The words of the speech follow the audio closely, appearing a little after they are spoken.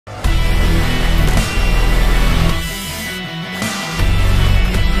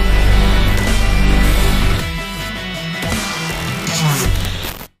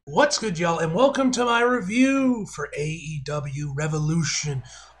What's good, y'all, and welcome to my review for AEW Revolution.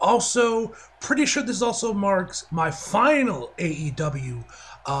 Also, pretty sure this also marks my final AEW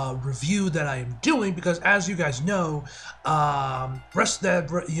review that I am doing because, as you guys know,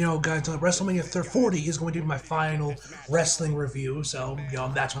 WrestleMania 40 is going to be my final wrestling review. So,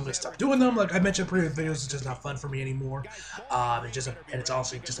 that's when I'm gonna stop doing them. Like I mentioned in previous videos, it's just not fun for me anymore. It's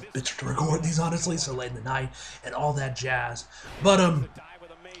also just a bitch to record these, honestly, so late in the night and all that jazz. But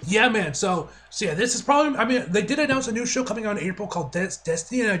yeah, man. So yeah, this is probably. I mean, they did announce a new show coming out in April called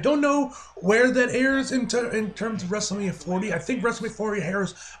Destiny, and I don't know where that airs in terms of WrestleMania 40. I think WrestleMania 40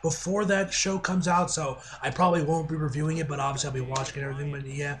 airs before that show comes out, so I probably won't be reviewing it. But obviously, I'll be watching and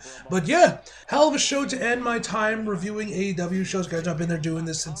everything. But yeah, hell of a show to end my time reviewing AEW shows, guys. I've been there doing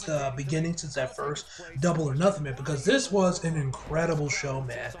this since the beginning, since that first Double or Nothing, man. Because this was an incredible show,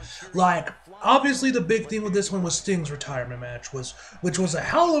 man. Like, obviously, the big thing with this one was Sting's retirement match, which was a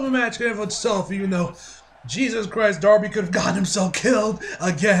hell of a match in and of itself, even though, Jesus Christ, Darby could have gotten himself killed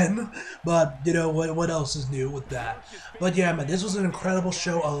again. But, what else is new with that? But yeah, man, this was an incredible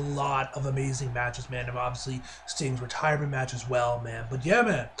show. A lot of amazing matches, man. And obviously, Sting's retirement match as well, man. But yeah,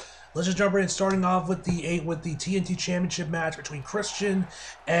 man. Let's just jump right in, starting off with the TNT Championship match between Christian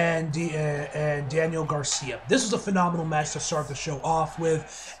and Daniel Garcia. This was a phenomenal match to start the show off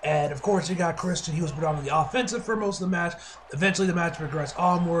with, and of course you got Christian. He was predominantly offensive for most of the match. Eventually the match progressed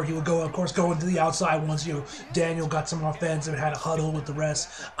onward. He would go into the outside once Daniel got some offense and had a huddle with the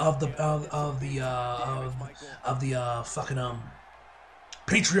rest of the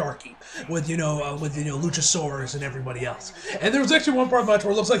patriarchy with Luchasaurus and everybody else. And there was actually one part of the match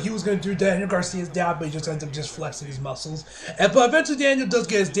where it looks like he was going to do Daniel Garcia's dad, but he just ends up just flexing his muscles. But eventually Daniel does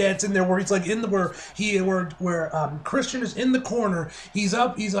get his dance in there, where he's like where Christian is in the corner. He's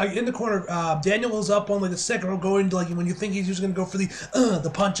like in the corner. Daniel is up on like the second row, going to, like, when you think he's just going to go for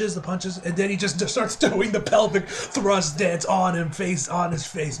the punches, and then he just starts doing the pelvic thrust dance on his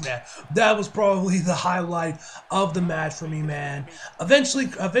face, man. That was probably the highlight of the match for me, man. Eventually,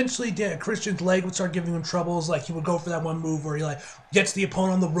 Christian's leg would start giving him troubles. Like, he would go for that one move where he gets the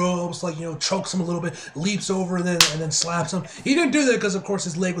opponent on the ropes, chokes him a little bit, leaps over, and then slaps him. He didn't do that because, of course,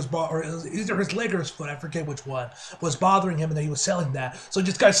 his leg was either his leg or his foot, I forget which one, was bothering him, and then he was selling that. So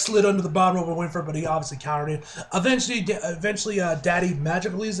just guy slid under the bottom rope and went for it, but he obviously countered it. Eventually, Daddy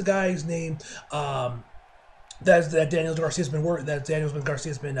Magically is the guy's name. That Daniel Garcia's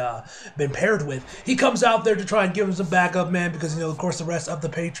been paired with. He comes out there to try and give him some backup, man, because of course the rest of the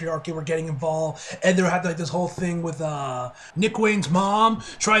patriarchy were getting involved, and they had this whole thing with Nick Wayne's mom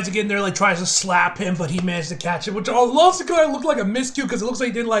tries to get in there, tries to slap him, but he managed to catch it, which also kind of looked like a miscue because it looks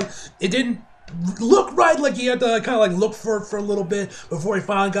like it didn't look right, like he had to kind of look for it for a little bit before he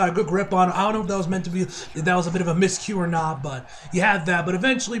finally got a good grip on it. I don't know if that was meant to be, if that was a bit of a miscue or not, but you had that. But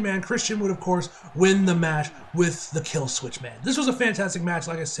eventually, man, Christian would, of course, win the match with the kill switch, man. This was a fantastic match,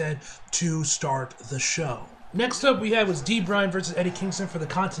 like I said, to start the show. Next up, we had was D. Bryan versus Eddie Kingston for the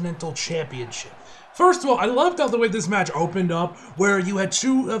Continental Championship. First of all, I loved how the way this match opened up, where you had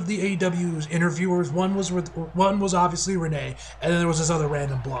two of the AEW's interviewers. One was obviously Renee, and then there was this other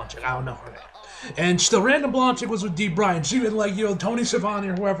random blonde chick. I don't know her name. And the random blonde chick was with D. Bryan. She was Tony Schiavone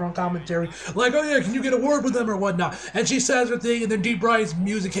or whoever on commentary, oh yeah, can you get a word with them or whatnot? And she says her thing, and then D. Bryan's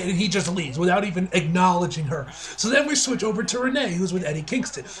music hit, and he just leaves without even acknowledging her. So then we switch over to Renee, who's with Eddie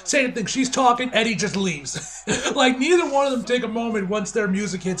Kingston. Same thing, she's talking, Eddie just leaves. Neither one of them take a moment once their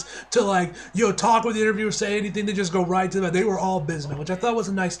music hits to talk with the interviewer, say anything. They just go right to that. They were all business, which I thought was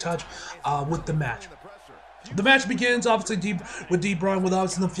a nice touch with the match. The match begins, obviously, with D. Bryan with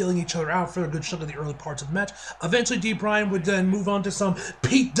obviously them feeling each other out for a good chunk of the early parts of the match. Eventually, D. Bryan would then move on to some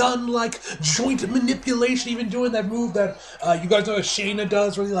Pete Dunne-like joint manipulation, even doing that move that you guys know Shayna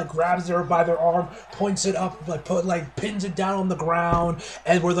does, where he grabs her by their arm, points it up, pins it down on the ground,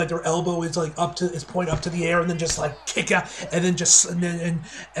 and where their elbow is point up to the air, and then just kick out, and then just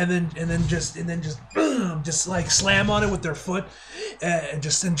boom, just slam on it with their foot,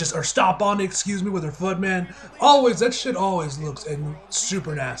 or stomp on it, excuse me, with their foot, man. That shit always looks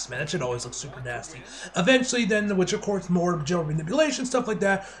super nasty, man. That shit always looks super nasty. Eventually, then, which of course more general manipulation, stuff like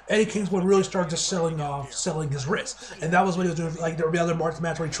that, Eddie Kingston would really start just selling his wrist, and that was what he was doing. There would be other parts of the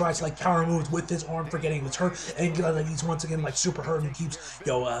match where he tries to counter moves with his arm, forgetting he was hurt, and he's once again super hurt, and he keeps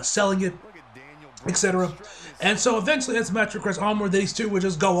selling it. etc. And so eventually, as the match progressed onward, these two would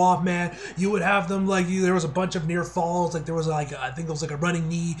just go off, man. You would have them there was a bunch of near falls, like there was like I think it was like a running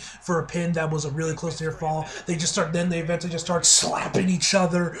knee for a pin that was a really close near fall. They eventually just start slapping each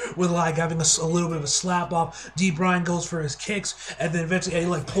other with like having a little bit of a slap off. D. Bryan goes for his kicks, and then eventually Eddie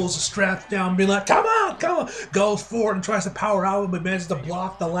like pulls the straps down, being like, "Come on, come on!" Goes forward and tries to power out, but manages to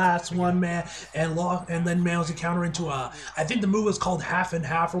block the last one, man, and then manages to counter into I think the move was called half and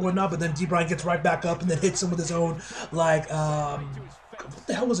half or whatnot, but then D. Bryan gets right back up and then hits him with his own like what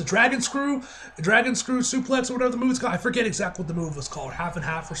the hell was it? Dragon screw suplex or whatever the move was called. I forget exactly what the move was called. Half and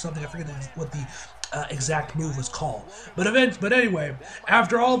half or something. I forget what the exact move was called. But anyway,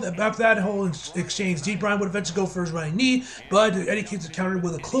 after that whole exchange, D. Bryan would eventually go for his running knee, but Eddie keeps it countered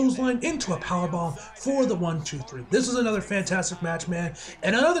with a clothesline into a powerbomb for the 1-2-3. This is another fantastic match, man.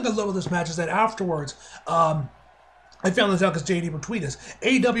 And another thing I love with this match is that afterwards, I found this out because JD retweeted this.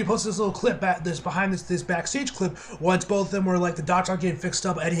 AEW posted this little clip behind this backstage clip. Once both of them were like the doctor getting fixed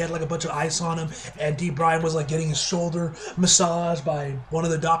up, Eddie had like a bunch of ice on him, and D. Bryan was like getting his shoulder massaged by one of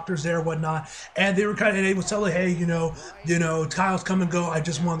the doctors there and whatnot. And they were and Eddie was telling, hey, you know, Kyle's come and go. I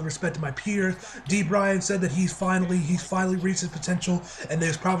just want the respect of my peers. D. Bryan said that he's finally reached his potential, and that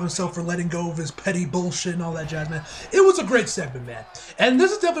he's proud of himself for letting go of his petty bullshit and all that jazz, man. It was a great segment, man. And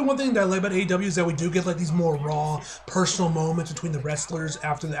this is definitely one thing that I like about AEW is that we do get like these more raw, personal moments between the wrestlers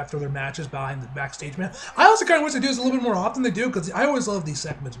after their matches behind the backstage, man. I also kind of wish they do this a little bit more often than they do, because I always love these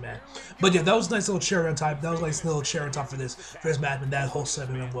segments, man. But yeah, that was a nice little cherry on top. That was a nice little cherry on top for this match, and that whole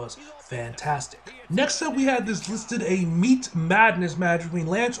segment was fantastic. Next up, we had this listed a Meat Madness match between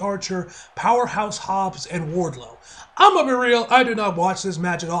Lance Archer, Powerhouse Hobbs, and Wardlow. I'm gonna be real, I did not watch this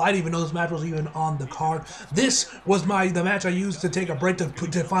match at all. I didn't even know this match was even on the card. This was the match I used to take a break to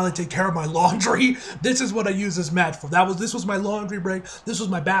finally take care of my laundry. This is what I used this match for. This was my laundry break. This was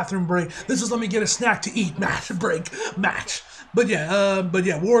my bathroom break. This was let me get a snack to eat match. But yeah,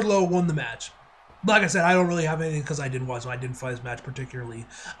 Wardlow won the match. Like I said, I don't really have anything because I didn't watch, so I didn't find this match particularly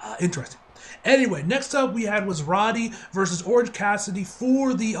interesting. Anyway, next up we had was Roddy versus Orange Cassidy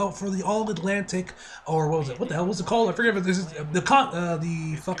for the All Atlantic, or what was it? What the hell was it called? I forget. But this is the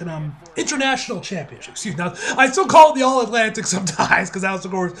fucking International Championship. Excuse me. I still call it the All Atlantic sometimes because that's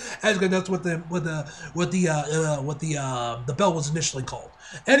of course that's what the belt was initially called.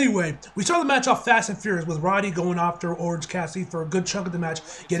 Anyway, we started the match off fast and furious with Roddy going after Orange Cassidy for a good chunk of the match,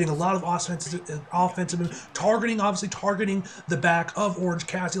 getting a lot of offensive targeting the back of Orange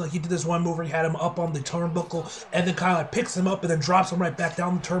Cassidy. Like he did this one move where he had him up on the turnbuckle and then kind of like picks him up and then drops him right back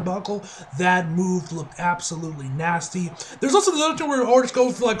down the turnbuckle. That move looked absolutely nasty. There's also the other thing where Orange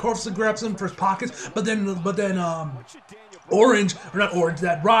goes for like Corpse and grabs him for his pockets, but then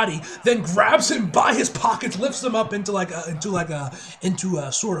Roddy then grabs him by his pockets, lifts him up into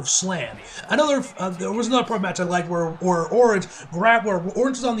a sort of slam. There was another part of the match I liked where Orange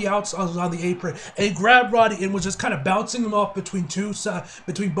was on the outside, was on the apron, and he grabbed Roddy and was just kind of bouncing him off between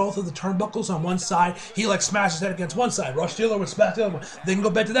both of the turnbuckles on one side. He like smashed his head against one side. Rush Steeler would smash the other one. Then go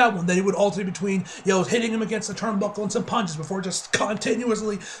back to that one. Then he would alternate between hitting him against the turnbuckle and some punches before just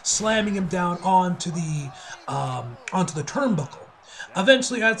continuously slamming him down onto the turnbuckle.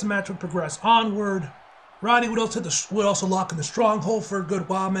 Eventually, as the match would progress onward, Roddy would also lock in the stronghold for a good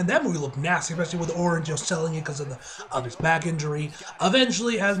while, man. That movie looked nasty, especially with Orange selling it because of his back injury.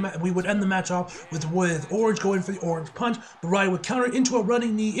 Eventually, we would end the match off with Orange going for the Orange Punch, but Roddy would counter into a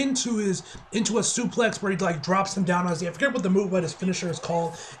running knee into a suplex where he like drops him down on his knee. I forget what the move, what his finisher is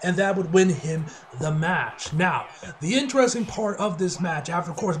called, and that would win him the match. Now, the interesting part of this match,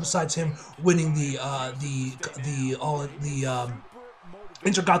 after of course, besides him winning the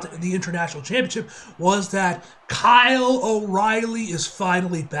International Championship, was that Kyle O'Reilly is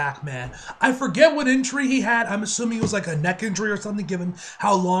finally back, man. I forget what injury he had. I'm assuming it was like a neck injury or something, given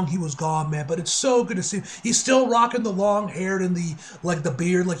how long he was gone, man. But it's so good to see him. He's still rocking the long hair and the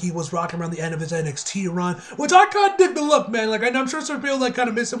beard like he was rocking around the end of his NXT run, which I kind of dig the look, man. Like I'm sure some people like kind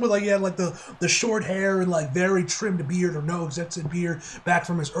of miss him with like he had like the short hair and like very trimmed beard or no extensive beard back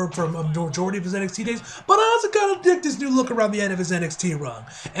from a majority of his NXT days. But I also kind of dig this new look around the end of his NXT run,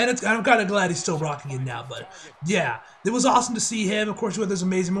 and I'm kind of glad he's still rocking it now. But yeah, it was awesome to see him. Of course, we had this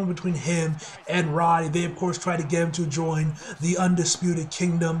amazing moment between him and Roddy. They, of course, tried to get him to join the Undisputed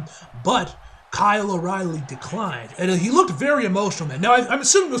Kingdom, but Kyle O'Reilly declined. And he looked very emotional, man. Now, I'm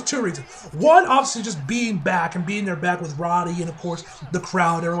assuming there's two reasons. One, obviously, just being back and being there back with Roddy and, of course, the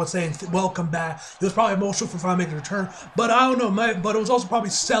crowd, everyone saying, welcome back. He was probably emotional for finally making a return. But I don't know, but it was also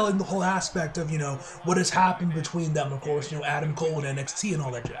probably selling the whole aspect of, what has happened between them, of course, Adam Cole and NXT and all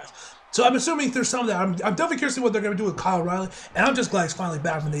that jazz. So I'm assuming there's some of that. I'm definitely curious to see what they're going to do with Kyle O'Reilly, and I'm just glad he's finally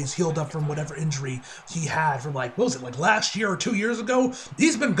back when he's healed up from whatever injury he had from like, what was it, like last year or 2 years ago?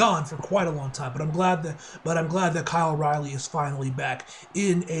 He's been gone for quite a long time, but I'm glad that Kyle O'Reilly is finally back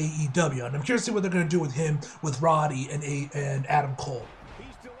in AEW, and I'm curious to see what they're going to do with him, with Roddy and Adam Cole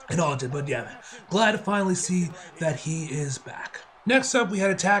and all that. But yeah, man, glad to finally see that he is back. Next up, we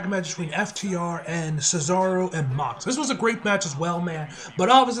had a tag match between FTR and Cesaro and Mox. This was a great match as well, man. But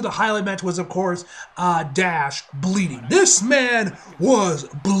obviously, the highlight match was, of course, Dash bleeding. This man was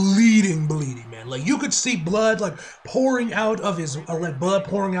bleeding, man. Like, you could see blood, like, pouring out of his,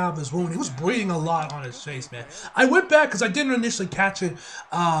 wound. He was bleeding a lot on his face, man. I went back because I didn't initially catch it,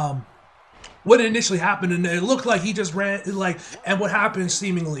 when it initially happened, and it looked like he just ran and what happened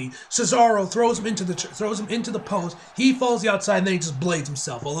seemingly, Cesaro throws him into the post. He falls the outside, and then he just blades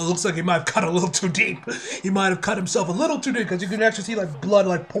himself. Although it looks like he might have cut a little too deep. He might have cut himself a little too deep because you can actually see like blood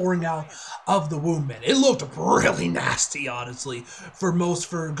like pouring out of the wound, man. It looked really nasty, honestly, for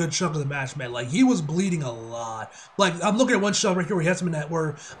a good chunk of the match, man. Like he was bleeding a lot. Like I'm looking at one shot right here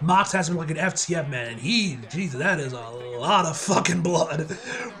where Mox has him like an FTF, man, and Jesus, that is a lot of fucking blood.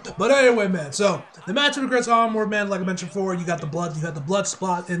 But anyway, man. So the match progressed onward, man. Like I mentioned before, you had the blood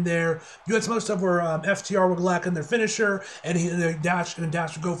spot in there. You had some other stuff where FTR were lacking their finisher, and Dash would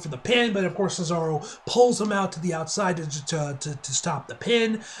go for the pin, but of course Cesaro pulls him out to the outside to stop the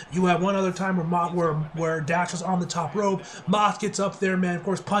pin. You had one other time where Dash was on the top rope. Mox gets up there, man. Of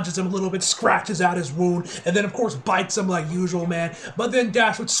course, punches him a little bit, scratches out his wound, and then of course bites him like usual, man. But then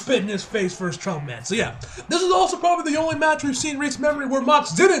Dash would spit in his face for his trouble, man. So yeah, this is also probably the only match we've seen in recent memory where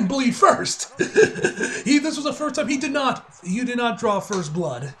Mox didn't bleed first. This was the first time he did not draw first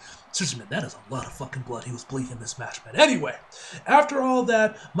blood. Seriously, man, that is a lot of fucking blood he was bleeding in this match, man. Anyway, after all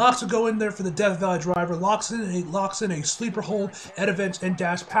that, Mox would go in there for the Death Valley Driver, locks in a sleeper hold, and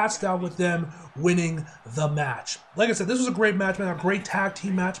Dash passed out with them, winning the match. Like I said, this was a great match, man. A great tag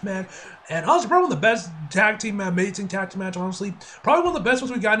team match, man. And honestly, probably one of the best amazing tag team match, honestly. Probably one of the best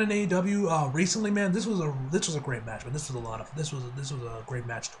ones we got in AEW recently, man. This was a great match, man. This was a great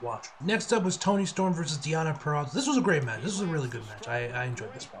match to watch. Next up was Toni Storm versus Deonna Purrazzo. This was a great match. This was a really good match. I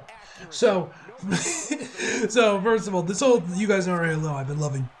enjoyed this one. So first of all, you guys already know I've been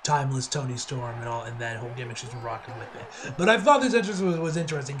loving Timeless Toni Storm and that whole gimmick she's been rocking with it. But I thought this entrance was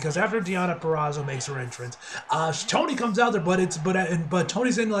interesting because after Deonna Purrazzo makes her entrance, Toni comes out there, but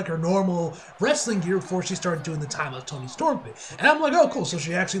Toni's in like her normal wrestling gear before she started doing the Timeless Toni Storm thing. And I'm like, oh cool, so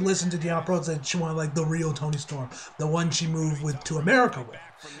she actually listened to Deonna Purrazzo and she wanted like the real Toni Storm, the one she moved to America with.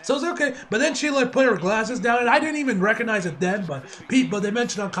 So it's okay, but then she like put her glasses down, and I didn't even recognize it then. But they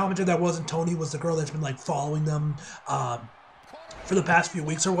mentioned on commentary that wasn't Toni, was the girl that's been like following them for the past few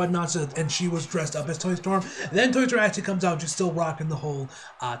weeks or whatnot. So, and she was dressed up as Toni Storm. And then Toni Storm actually comes out, and she's still rocking the whole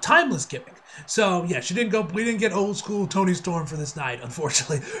Timeless gimmick. So yeah, we didn't get old school Toni Storm for this night,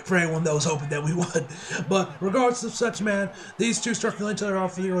 unfortunately, for anyone that was hoping that we would. But regardless of such, man, these two start feeling each other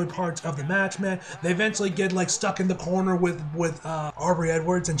off for the early parts of the match, man. They eventually get like stuck in the corner with Aubrey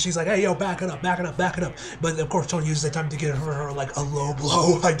Edwards, and she's like, hey, yo, back it up. But of course, Toni uses the time to give her like a low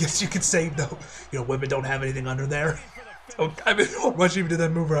blow, I guess you could say, though. You know, women don't have anything under there. I mean, once she even did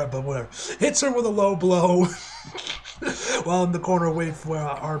that move right, but whatever. Hits her with a low blow while in the corner waiting for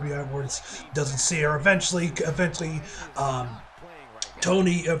Aubrey Edwards doesn't see her. Eventually,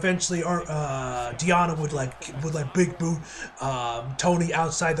 Deonna would big boot Toni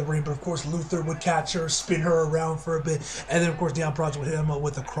outside the ring, but of course Luther would catch her, spin her around for a bit, and then of course Deonna Purrazzo would hit him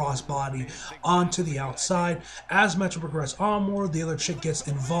with a crossbody onto the outside. As the match would progress onward, the other chick gets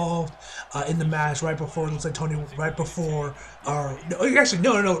involved in the match right before. It looks like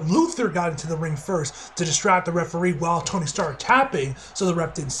Luther got into the ring first to distract the referee while Toni started tapping, so the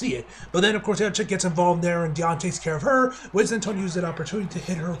ref didn't see it. But then of course the other chick gets involved there, and Deonna takes care of her, which then Toni used that opportunity to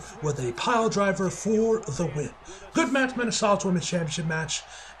hit her with a pile driver for the win. Good match, man. A solid women's championship match.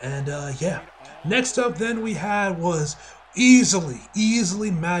 And yeah. Next up then we had was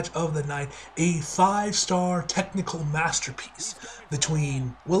easily match of the night. A 5-star technical masterpiece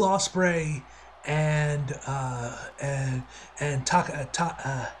between Will Ospreay and Takeshita.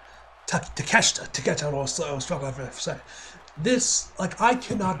 I was struggling for a second. This, like, I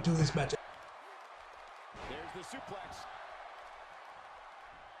cannot do this match. There's the suplex.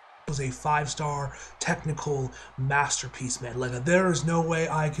 Was a 5-star technical masterpiece, man. Like, there is no way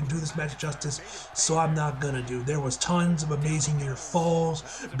I can do this match justice, so I'm not gonna do. There was tons of amazing near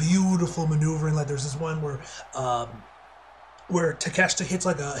falls, beautiful maneuvering. Like, there's this one where where Takeshita hits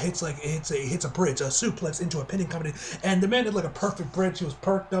a bridge, a suplex into a pinning company, and the man did like a perfect bridge. He was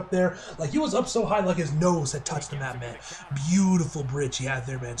perked up there, like he was up so high, like his nose had touched the mat, man. Beautiful bridge he had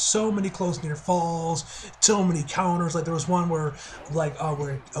there, man. So many close near falls, so many counters. Like there was one where,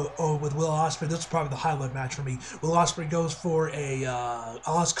 with Will Ospreay, this was probably the highlight match for me. Will Ospreay goes for a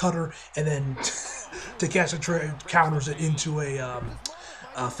Oz cutter, and then Takeshita counters it into a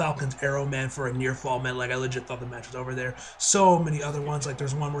Falcon's Arrow, man, for a near fall, man. Like I legit thought the match was over there. So many other ones. Like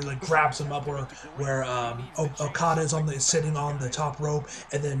there's one where he like grabs him up where Okada is sitting on the top rope,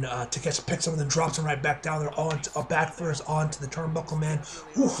 and then Takeshita picks him and then drops him right back down there back first onto the turnbuckle, man.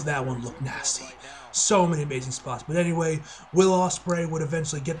 Oof, that one looked nasty. So many amazing spots. But anyway, Will Ospreay would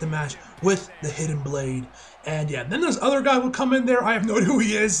eventually get the match with the Hidden Blade. And yeah, then this other guy would come in there. I have no idea who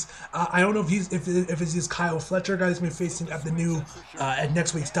he is. I don't know if it's this Kyle Fletcher guy that's been facing at the new at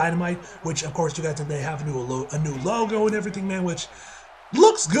next week's Dynamite, which of course you guys know they have a new logo and everything, man, which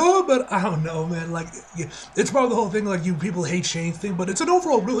looks good, but I don't know, man. Like it's part of the whole thing. Like you people hate Shane's thing, but it's an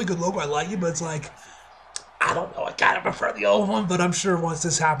overall really good logo. I like it, but it's like I don't know. I kind of prefer the old one, but I'm sure once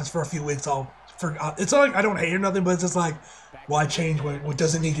this happens for a few weeks, it's not like I don't hate or nothing, but it's just like, why change what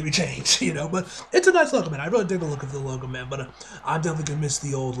doesn't need to be changed, you know? But it's a nice logo, man. I really dig the look of the logo, man. But I'm definitely going to miss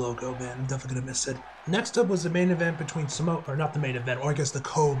the old logo, man. I'm definitely going to miss it. Next up was the main event between or not the main event, or I guess the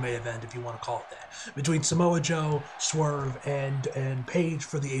co-main event, if you want to call it that, between Samoa Joe, Swerve, and Paige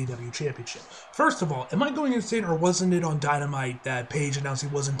for the AEW Championship. First of all, am I going insane, or wasn't it on Dynamite that Paige announced he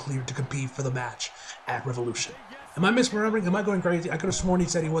wasn't cleared to compete for the match at Revolution? Am I misremembering? Am I going crazy? I could have sworn he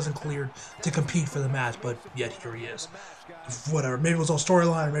said he wasn't cleared to compete for the match, but yet here he is. Whatever. Maybe it was all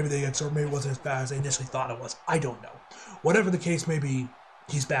storyline, or maybe maybe it wasn't as bad as they initially thought it was. I don't know. Whatever the case may be,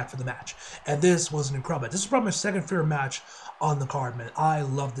 he's back for the match. And this was an incredible match. This is probably my second favorite match on the card, man. I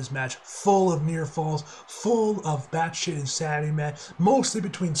love this match. Full of near falls, full of batshit insanity, man. Mostly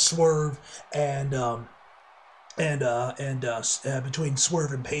between Swerve and between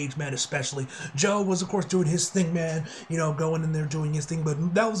Swerve and Paige, man, especially. Joe was, of course, doing his thing, man, you know, going in there doing his thing,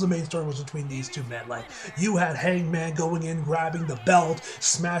 but that was the main story was between these two, man. Like, you had Hangman going in, grabbing the belt,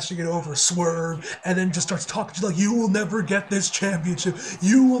 smashing it over Swerve, and then just starts talking to you like, you will never get this championship,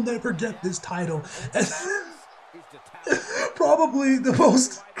 you will never get this title, and probably the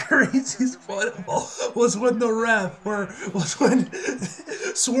most craziest one of all was when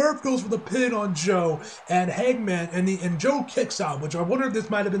Swerve goes for the pin on Joe, and Hangman, and Joe kicks out, which I wonder if this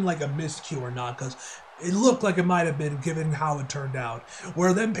might have been like a miscue or not, because it looked like it might have been, given how it turned out.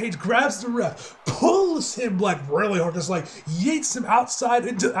 Where then Paige grabs the ref, pulls him like really hard, just like yeets him outside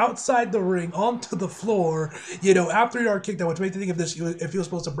the ring onto the floor. You know, after he already kicked out, which made me think if he was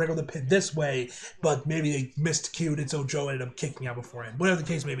supposed to break on the pin this way, but maybe they miscued it, so Joe ended up kicking out beforehand. Whatever the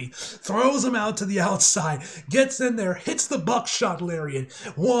case may be, throws him out to the outside, gets in there, hits the buckshot lariat.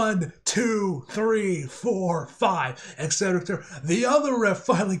 1, 2, 3, 4, 5, etc., etc. The other ref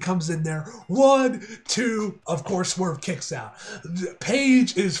finally comes in there. 1, 2, of course, Swerve kicks out.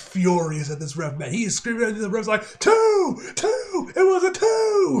 Paige is furious at this ref, man. He is screaming at the ref's like, 2, 2, it was a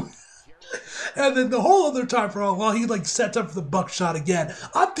 2. And then the whole other time for a while, he like sets up for the buckshot again.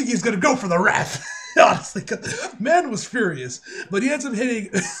 I think he's gonna go for the ref. Honestly, man was furious, but he ends up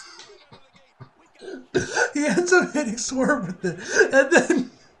hitting. He ends up hitting Swerve with it, and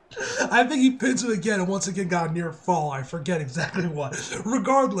then I think he pins him again, and once again got a near fall. I forget exactly what.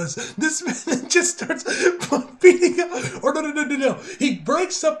 Regardless, this man just starts beating up. Or no. He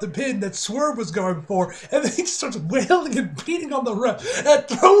breaks up the pin that Swerve was going for, and then he starts wailing and beating on the ref, and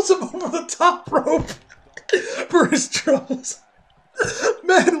throws him over the top rope for his troubles.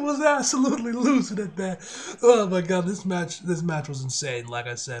 Man was absolutely losing it, man. Oh my god, this match was insane. Like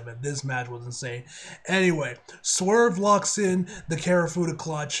I said, man, this match was insane. Anyway, Swerve locks in the Karafuda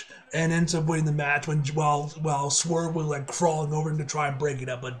clutch and ends up winning the match while Swerve was like crawling over him to try and break it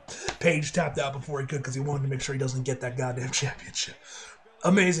up, but Paige tapped out before he could because he wanted to make sure he doesn't get that goddamn championship.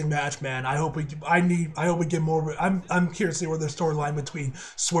 Amazing match, man. I hope we get more. I'm curious to see where the storyline between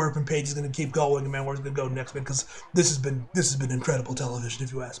Swerve and Paige is going to keep going, and man, where's it going to go next, man? Because this has been incredible television,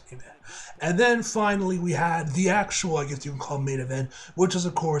 if you ask me, man. And then finally we had the actual, I guess you can call main event, which is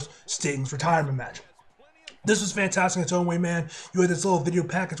of course Sting's retirement match. This was fantastic in its own way, man. You had this little video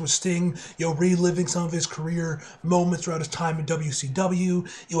package with Sting, reliving some of his career moments throughout his time in WCW.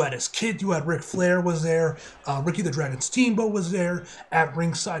 You had his kid, you had Ric Flair was there, Ricky the Dragon Steamboat was there at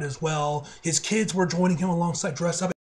ringside as well. His kids were joining him alongside dressed up